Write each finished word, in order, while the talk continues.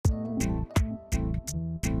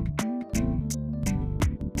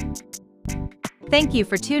Thank you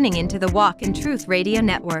for tuning into the Walk in Truth Radio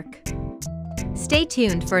Network. Stay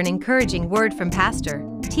tuned for an encouraging word from Pastor,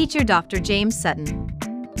 Teacher Dr. James Sutton.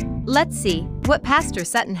 Let's see what Pastor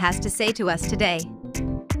Sutton has to say to us today.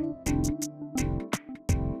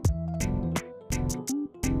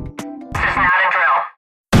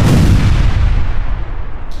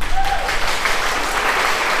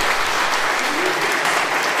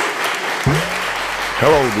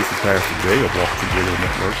 Hello, this is Pastor Jay of Walk in Truth Radio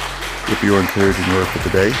Network with your encouraging word for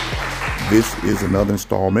today. This is another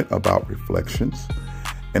installment about reflections,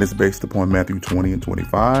 and it's based upon Matthew 20 and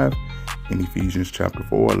 25 and Ephesians chapter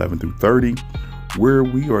 4, 11 through 30, where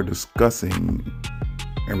we are discussing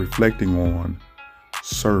and reflecting on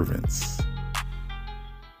servants.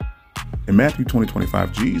 In Matthew 20,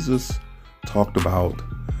 25, Jesus talked about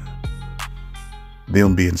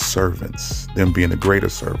them being servants, them being the greater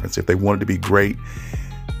servants. If they wanted to be great,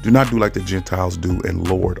 do not do like the Gentiles do and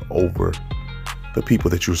lord over the people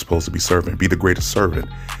that you're supposed to be serving. Be the greatest servant.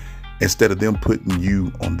 Instead of them putting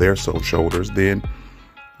you on their shoulders, then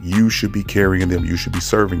you should be carrying them. You should be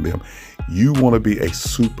serving them. You want to be a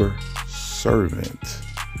super servant.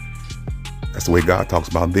 That's the way God talks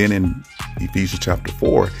about it. Then in Ephesians chapter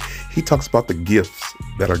 4, he talks about the gifts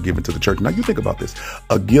that are given to the church. Now you think about this.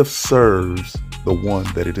 A gift serves the one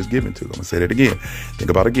that it is given to. I'm going to say that again. Think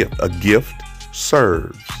about a gift. A gift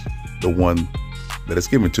serves the one that it's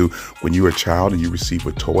given to. When you're a child and you receive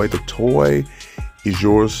a toy, the toy is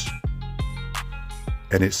yours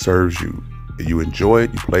and it serves you. You enjoy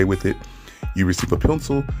it. You play with it. You receive a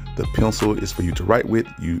pencil. The pencil is for you to write with.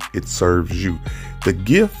 It serves you. The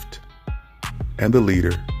gift and the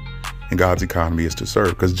leader in God's economy is to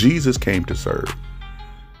serve, because Jesus came to serve.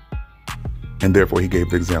 And therefore, he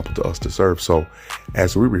gave the example to us to serve. So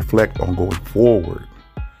as we reflect on going forward,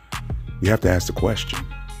 we have to ask the question,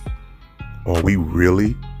 are we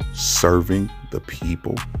really serving the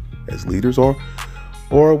people as leaders, or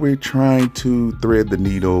are we trying to thread the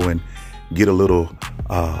needle and get a little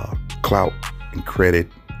clout and credit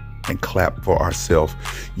and clap for ourselves,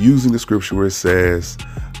 using the scripture where it says,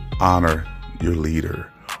 honor your leader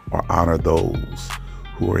or honor those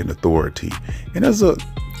who are in authority? And there's a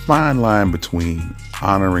fine line between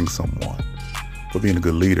honoring someone for being a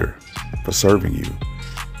good leader, for serving you,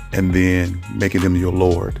 and then making them your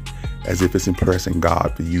Lord, as if it's impressing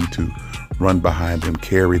God for you to run behind them,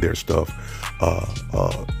 carry their stuff,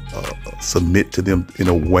 submit to them in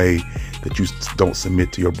a way that you don't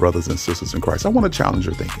submit to your brothers and sisters in Christ. I want to challenge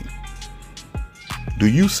your thinking. Do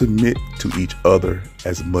you submit to each other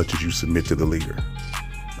as much as you submit to the leader?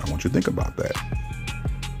 I want you to think about that.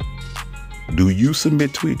 Do you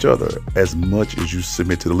submit to each other as much as you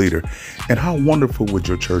submit to the leader? And how wonderful would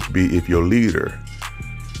your church be if your leader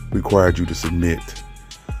required you to submit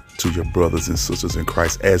to your brothers and sisters in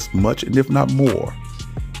Christ as much, and if not more,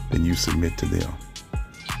 than you submit to them?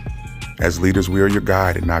 As leaders, we are your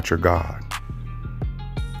guide and not your God.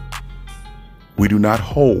 We do not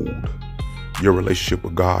hold your relationship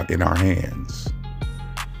with God in our hands.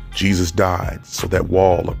 Jesus died so that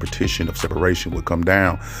wall of partition of separation would come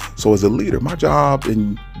down. So as a leader, my job,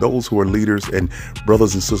 and those who are leaders and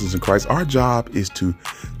brothers and sisters in Christ, our job is to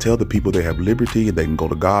tell the people they have liberty and they can go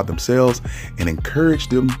to God themselves, and encourage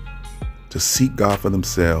them to seek God for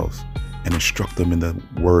themselves and instruct them in the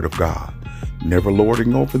word of God, never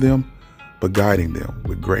lording over them, but guiding them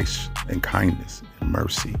with grace and kindness and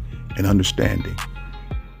mercy and understanding.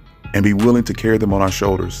 And be willing to carry them on our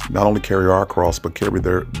shoulders, not only carry our cross, but carry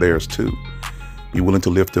theirs too. Be willing to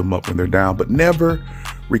lift them up when they're down, but never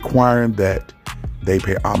requiring that they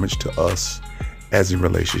pay homage to us as in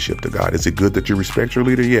relationship to God. Is it good that you respect your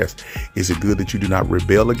leader? Yes. Is it good that you do not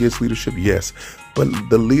rebel against leadership? Yes. But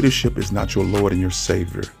the leadership is not your Lord and your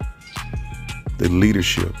Savior. The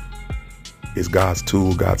leadership is God's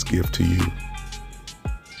tool, God's gift to you.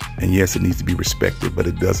 And yes, it needs to be respected, but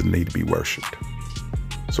it doesn't need to be worshiped.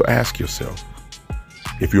 So ask yourself,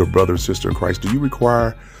 if you're a brother or sister in Christ, do you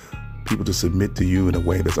require people to submit to you in a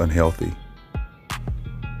way that's unhealthy,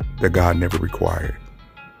 that God never required?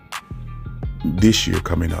 This year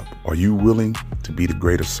coming up, are you willing to be the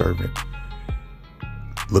greatest servant?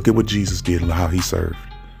 Look at what Jesus did and how he served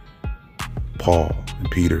Paul and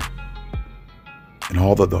Peter and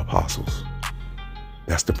all of the apostles.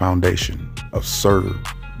 That's the foundation of serving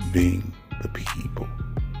the people.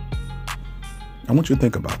 I want you to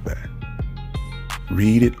think about that.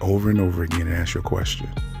 Read it over and over again and ask your question.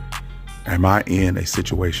 Am I in a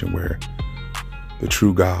situation where the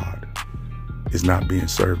true God is not being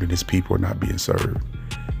served and his people are not being served?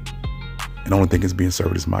 And the only thing that's being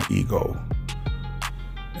served is my ego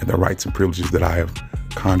and the rights and privileges that I have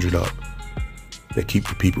conjured up that keep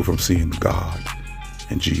the people from seeing God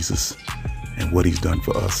and Jesus and what he's done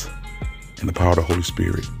for us and the power of the Holy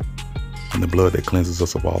Spirit and the blood that cleanses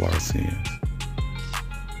us of all our sins.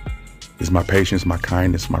 Is my patience, my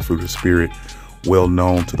kindness, my fruit of the Spirit well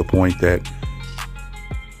known to the point that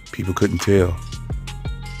people couldn't tell,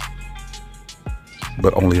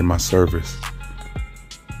 but only in my service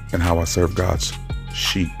and how I serve God's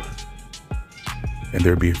sheep and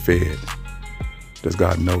they're being fed does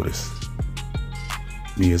God notice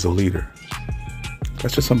me as a leader?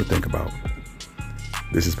 That's just something to think about.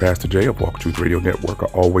 This is Pastor Jay of Walk Truth Radio Network. I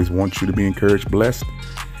always want you to be encouraged, blessed,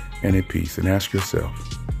 and at peace. And ask yourself,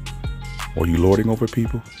 are you lording over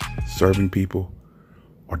people, serving people,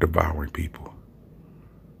 or devouring people?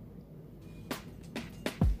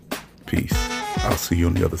 Peace. I'll see you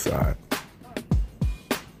on the other side.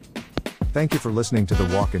 Thank you for listening to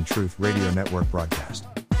the Walk in Truth Radio Network broadcast.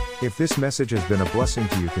 If this message has been a blessing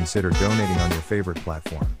to you, consider donating on your favorite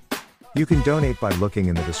platform. You can donate by looking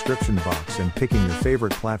in the description box and picking your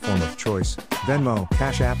favorite platform of choice, Venmo,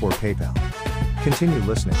 Cash App, or PayPal. Continue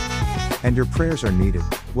listening. And your prayers are needed,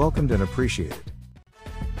 welcomed, and appreciated.